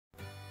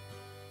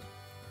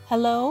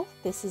Hello,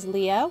 this is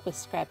Leah with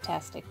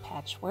Scraptastic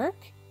Patchwork,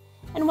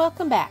 and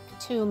welcome back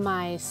to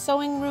my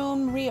Sewing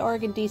Room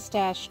Reorg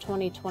Destash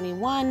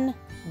 2021,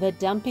 The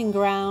Dumping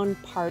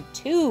Ground Part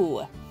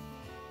 2.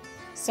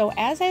 So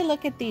as I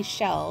look at these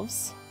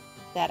shelves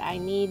that I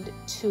need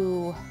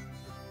to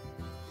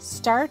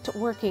start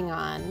working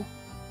on,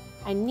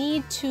 I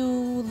need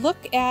to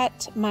look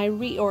at my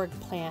reorg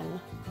plan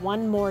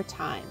one more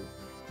time.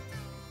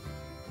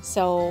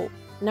 So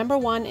number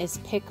one is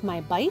pick my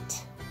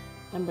bite.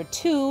 Number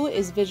two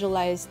is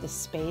visualize the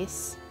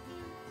space.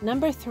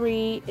 Number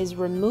three is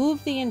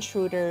remove the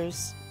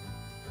intruders.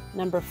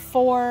 Number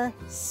four,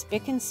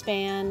 spick and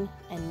span.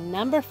 And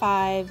number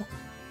five,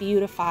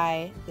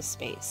 beautify the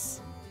space.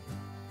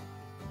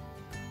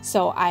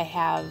 So I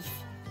have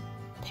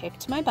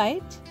picked my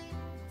bite.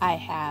 I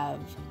have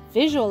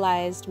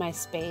visualized my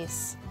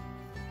space.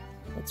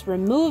 Let's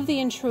remove the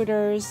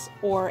intruders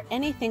or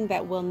anything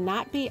that will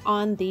not be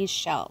on these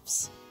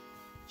shelves.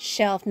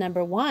 Shelf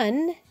number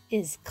one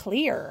is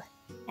clear,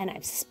 and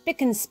I've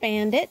spick and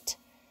spanned it.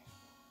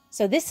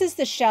 So this is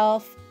the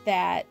shelf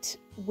that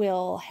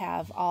will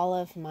have all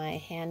of my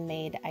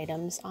handmade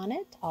items on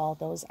it, all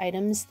those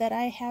items that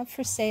I have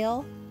for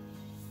sale.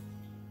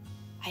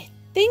 I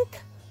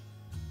think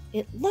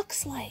it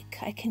looks like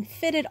I can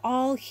fit it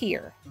all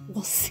here.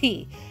 We'll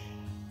see.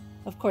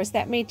 Of course,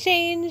 that may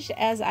change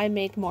as I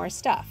make more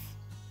stuff.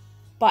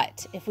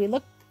 But if we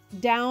look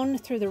down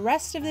through the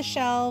rest of the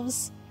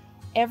shelves,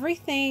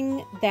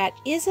 everything that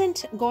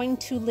isn't going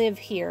to live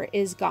here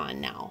is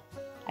gone now.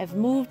 I've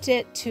moved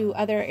it to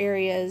other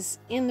areas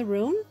in the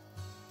room,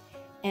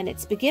 and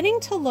it's beginning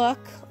to look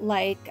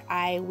like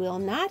I will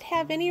not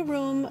have any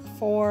room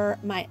for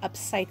my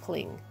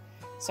upcycling.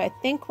 So I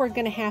think we're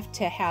going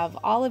to have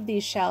all of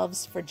these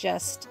shelves for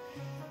just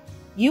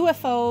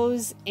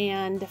UFOs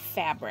and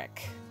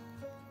fabric.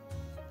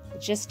 I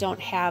just don't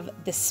have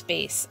the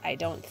space, I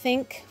don't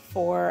think,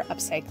 for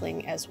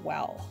upcycling as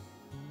well.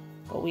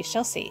 But we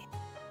shall see.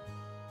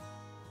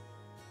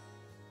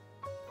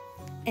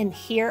 And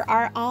here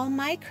are all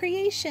my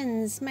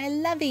creations, my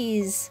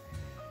lovies,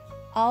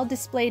 all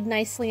displayed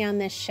nicely on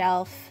this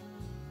shelf.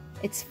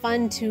 It's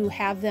fun to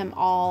have them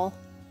all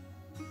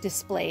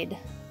displayed.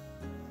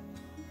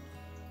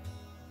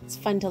 It's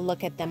fun to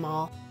look at them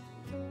all.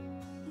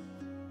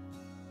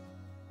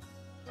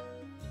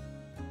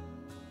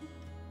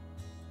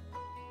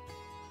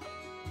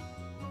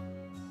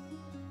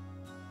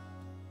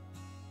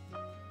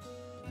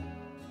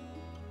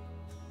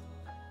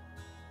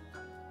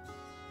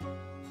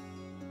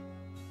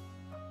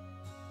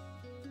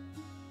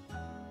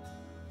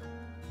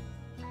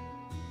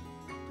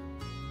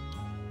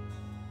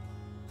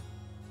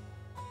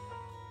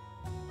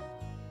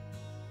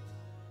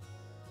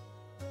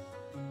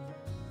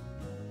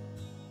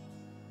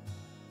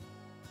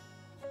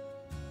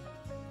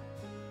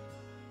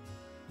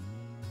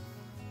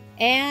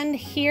 And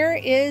here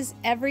is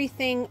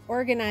everything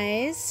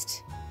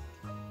organized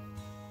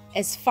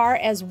as far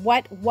as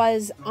what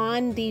was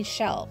on these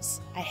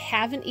shelves. I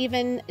haven't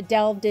even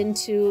delved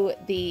into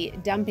the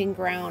dumping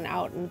ground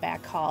out in the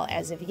back hall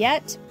as of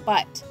yet,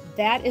 but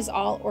that is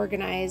all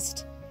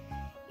organized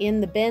in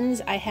the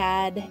bins I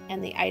had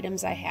and the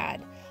items I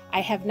had.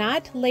 I have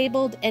not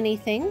labeled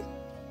anything.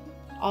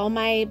 All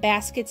my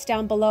baskets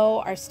down below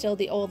are still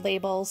the old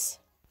labels.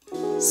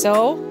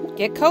 So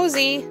get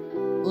cozy.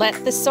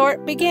 Let the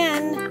sort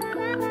begin.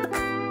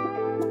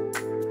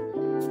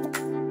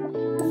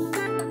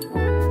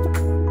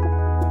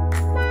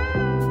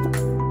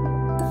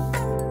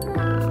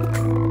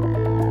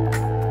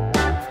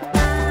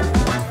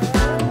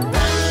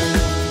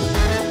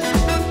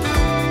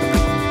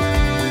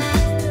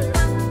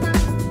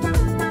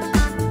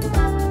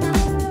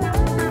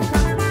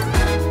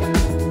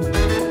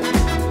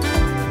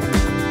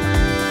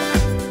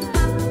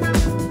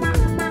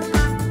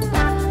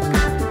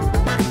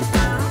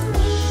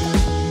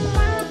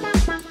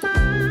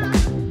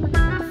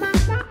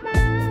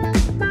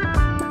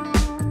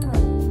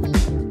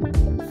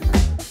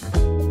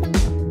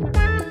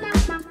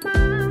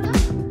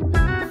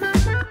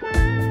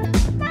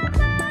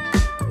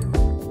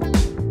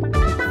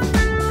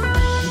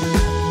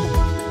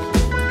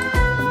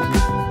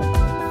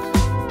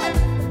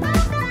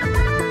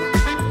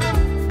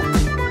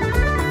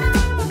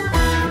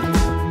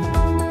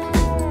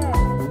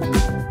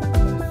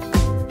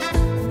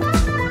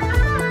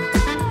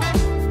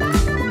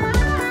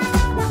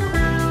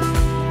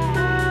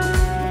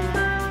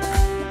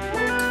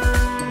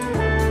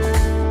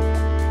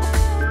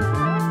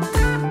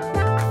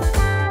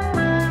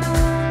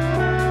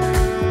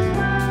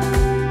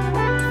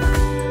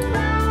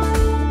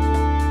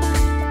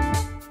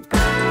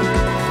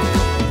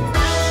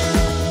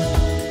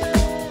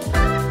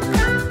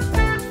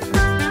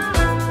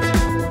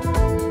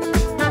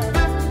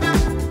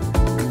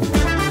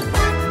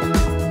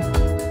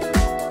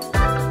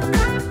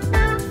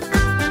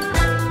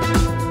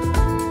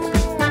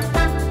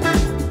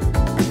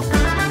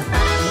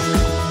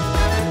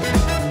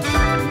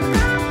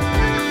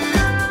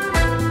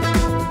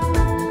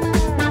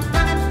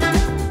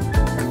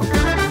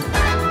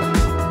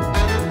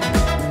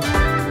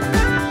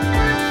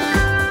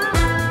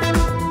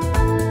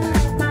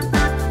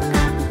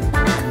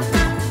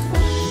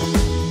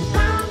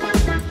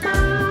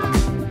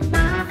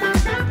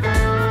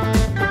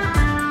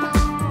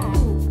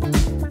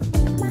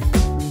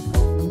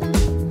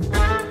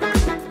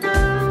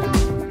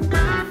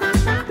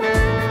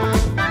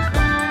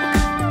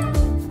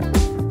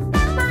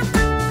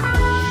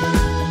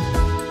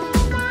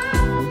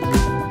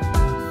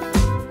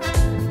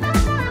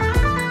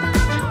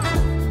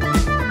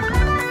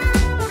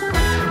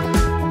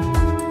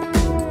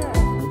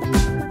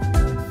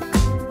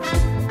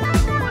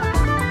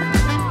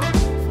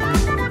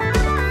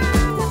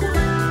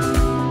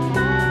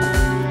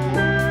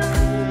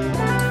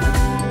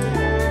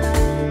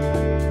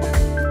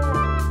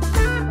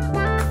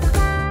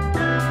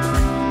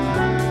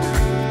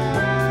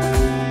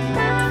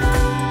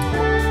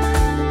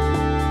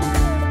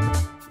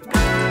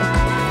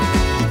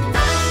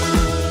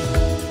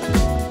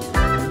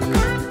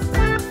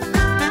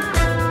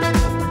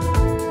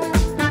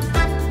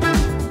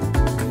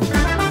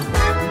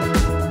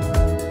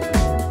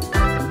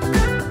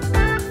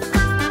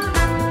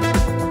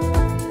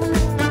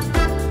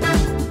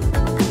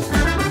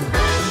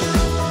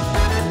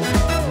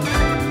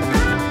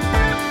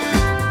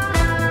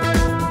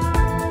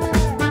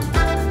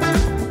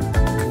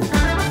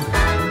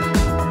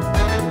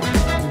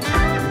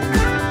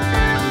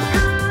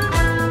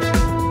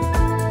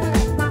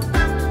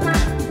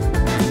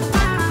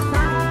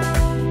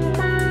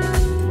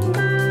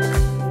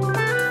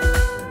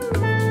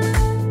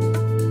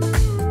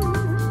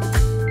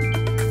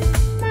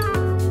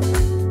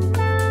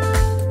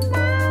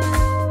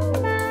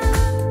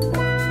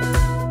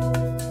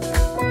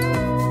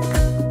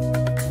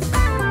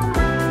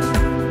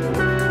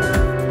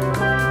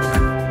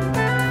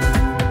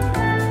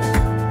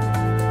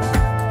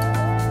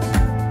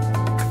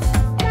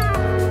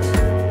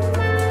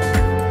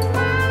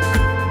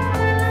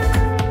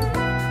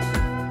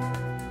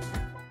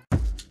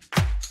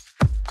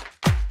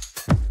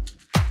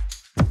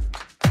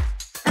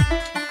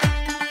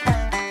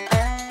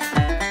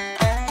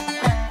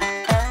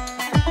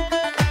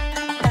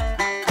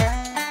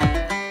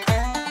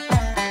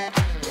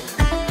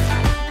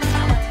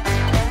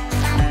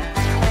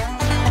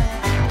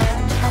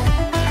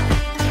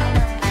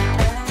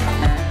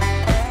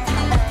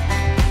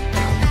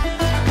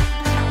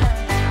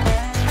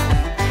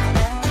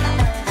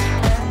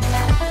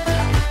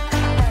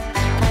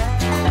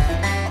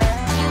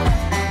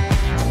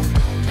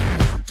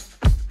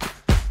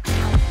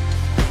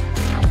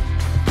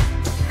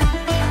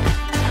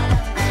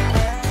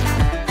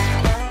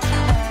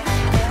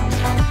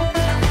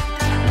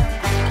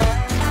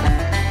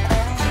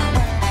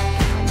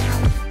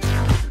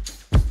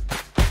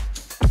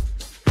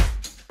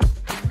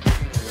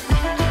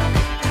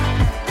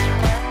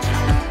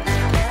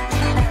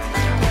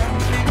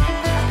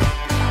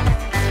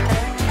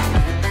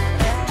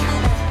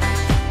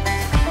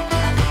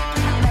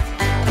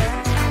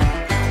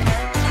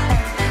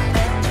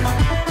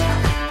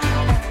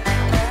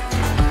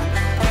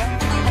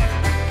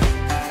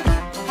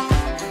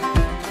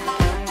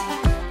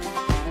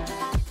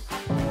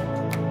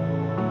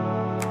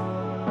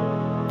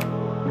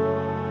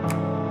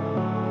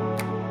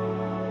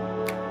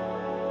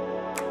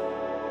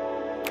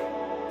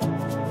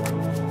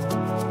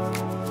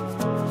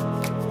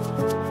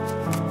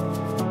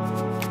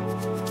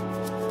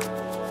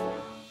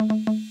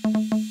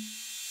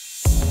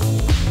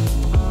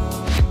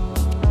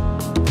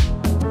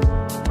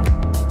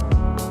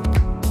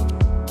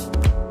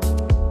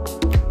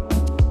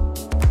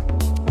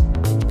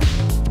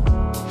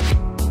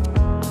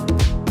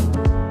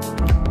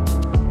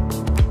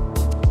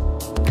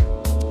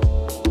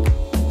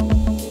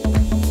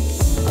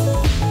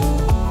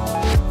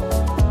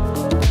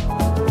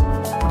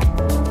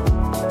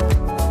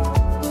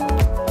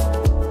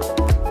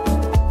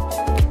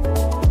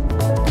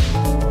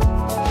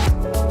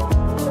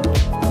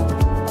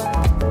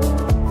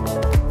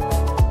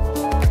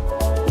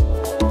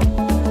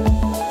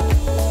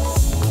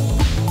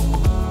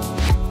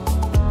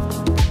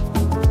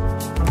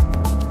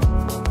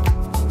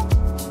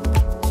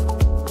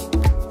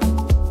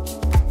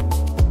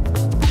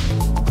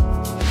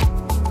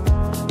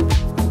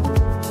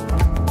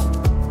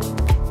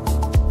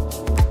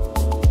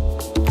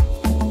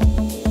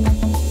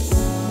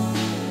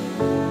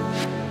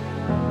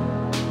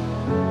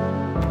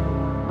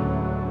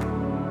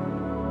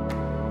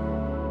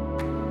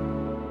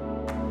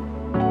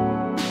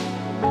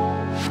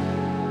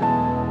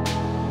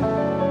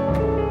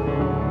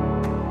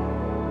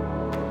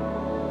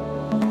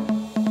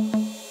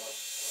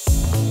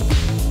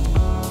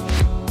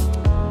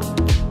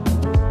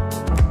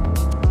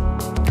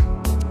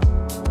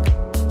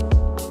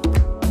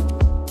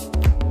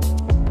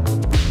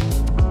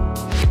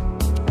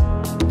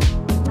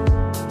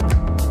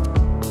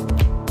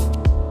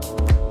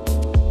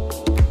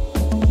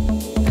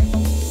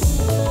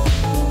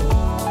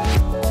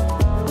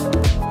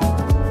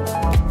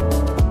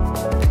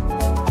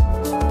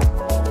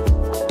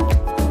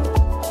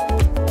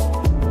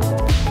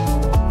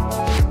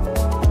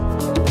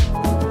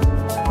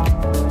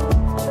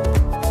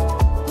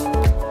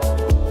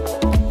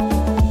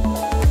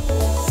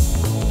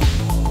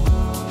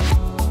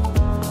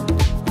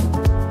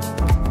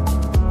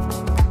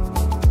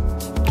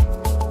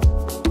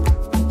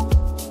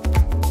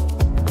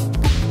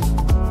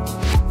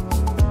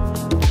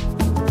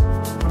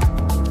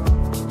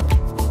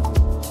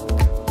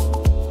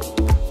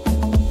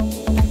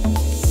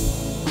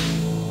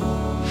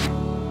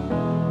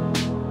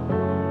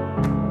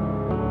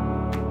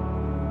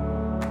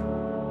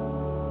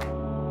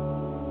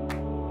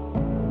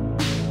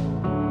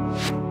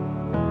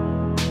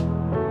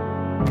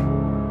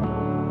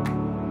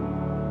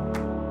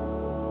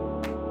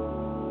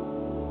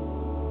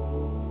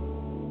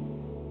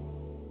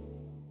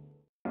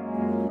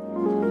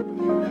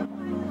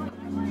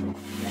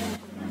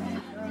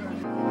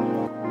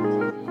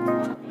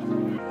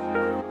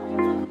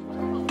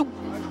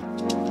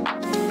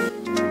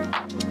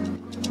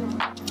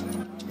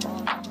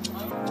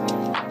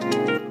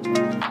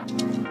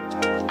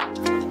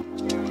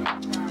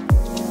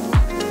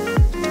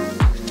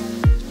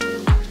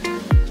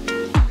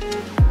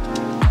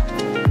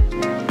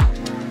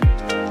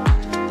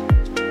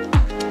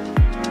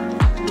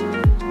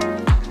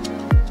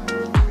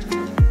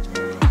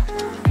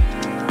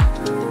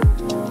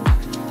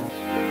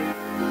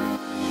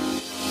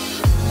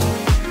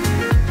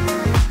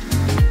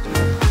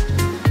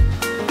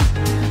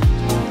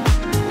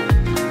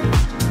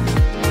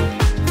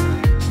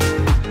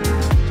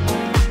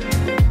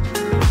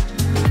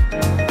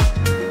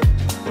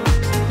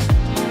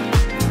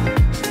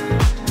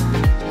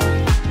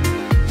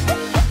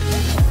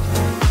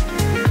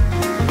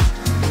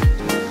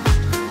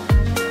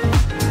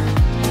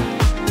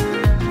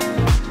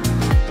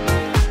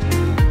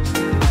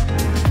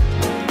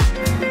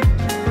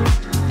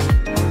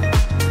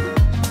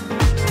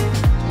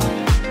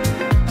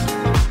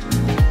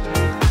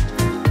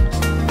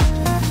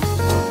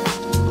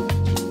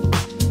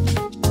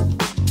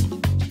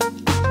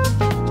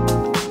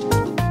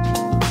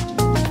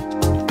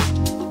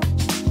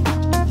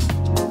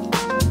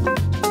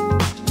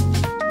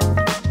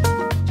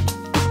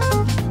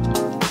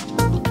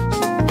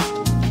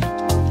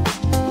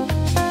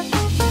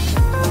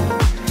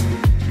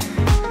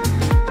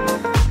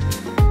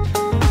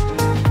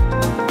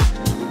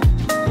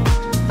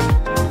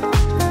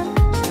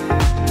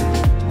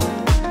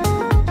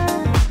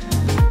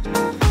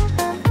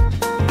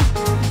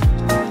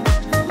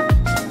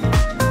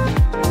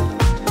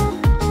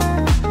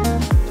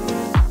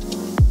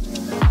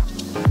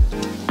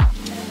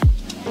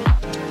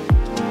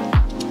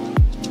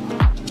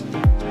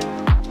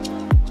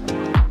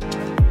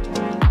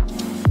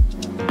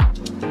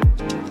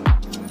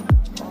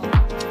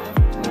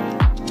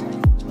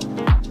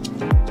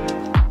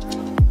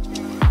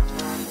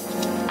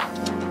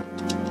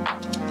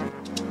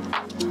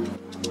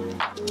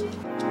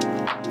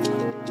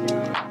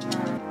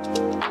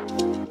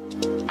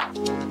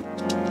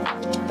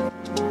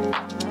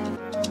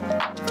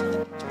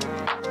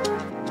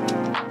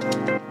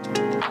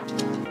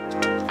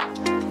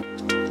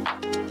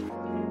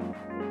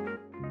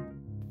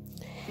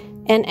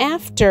 And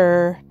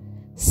after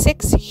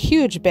 6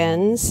 huge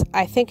bins,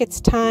 I think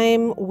it's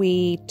time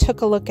we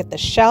took a look at the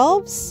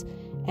shelves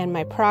and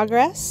my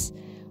progress.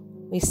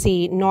 We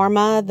see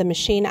Norma, the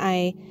machine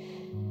I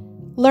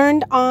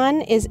learned on,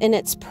 is in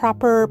its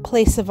proper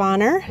place of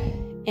honor,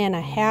 and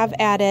I have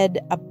added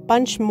a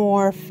bunch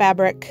more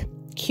fabric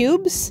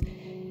cubes.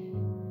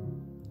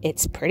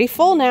 It's pretty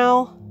full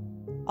now,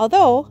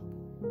 although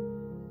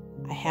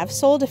I have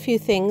sold a few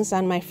things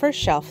on my first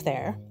shelf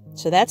there,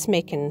 so that's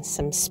making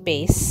some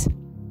space.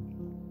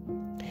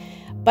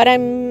 But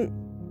I'm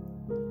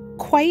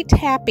quite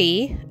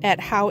happy at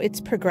how it's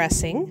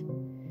progressing.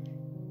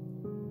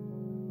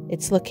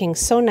 It's looking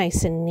so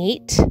nice and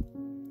neat.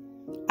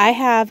 I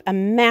have a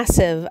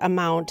massive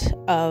amount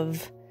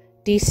of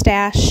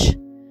destash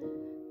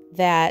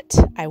that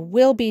I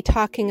will be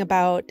talking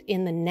about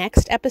in the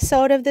next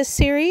episode of this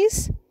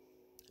series.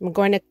 I'm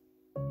going to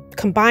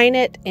combine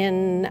it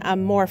in a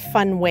more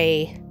fun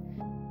way.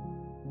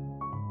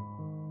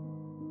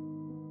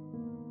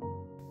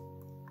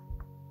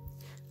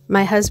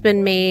 My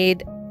husband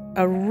made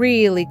a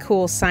really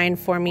cool sign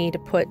for me to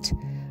put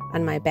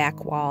on my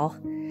back wall.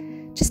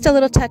 Just a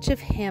little touch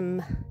of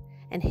him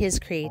and his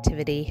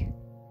creativity.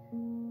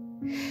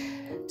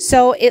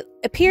 So it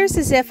appears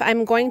as if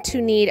I'm going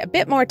to need a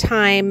bit more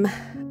time,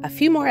 a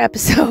few more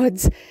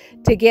episodes,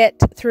 to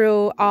get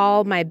through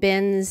all my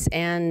bins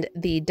and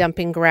the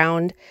dumping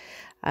ground.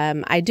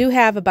 I do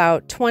have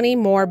about 20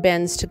 more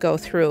bins to go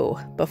through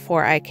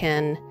before I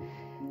can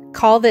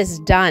call this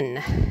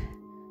done.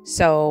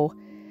 So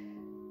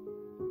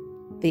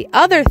the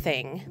other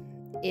thing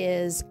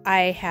is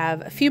I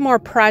have a few more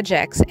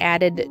projects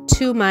added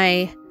to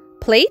my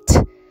plate,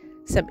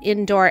 some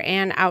indoor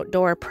and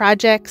outdoor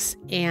projects,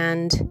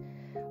 and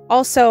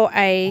also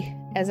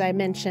as I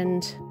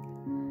mentioned,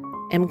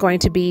 am going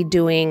to be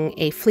doing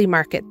a flea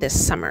market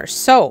this summer.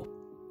 So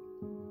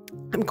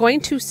I'm going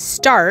to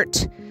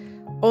start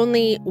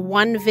only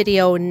one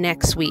video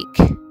next week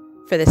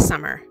for this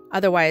summer.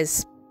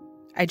 Otherwise,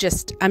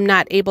 I'm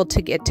not able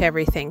to get to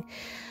everything.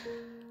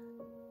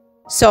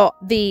 So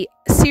the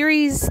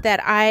series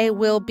that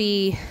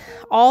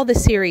all the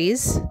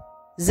series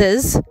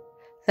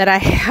that I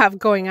have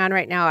going on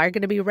right now are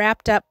going to be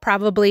wrapped up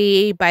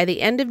probably by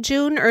the end of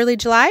June, early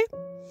July.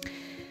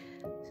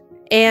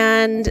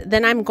 And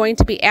then I'm going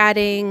to be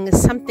adding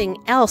something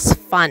else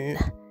fun.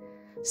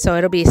 So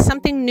it'll be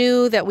something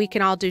new that we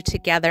can all do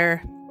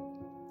together.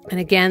 And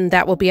again,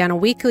 that will be on a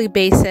weekly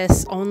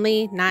basis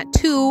only, not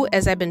 2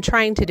 as I've been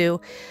trying to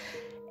do.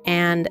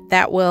 And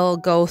that will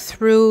go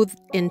through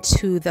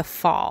into the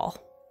fall.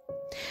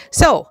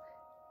 So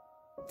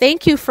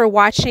thank you for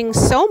watching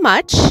so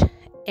much,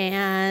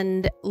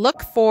 and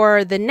look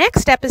for the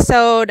next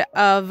episode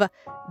of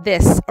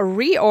this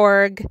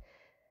reorg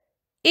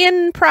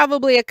in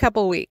probably a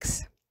couple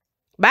weeks.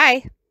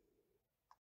 Bye.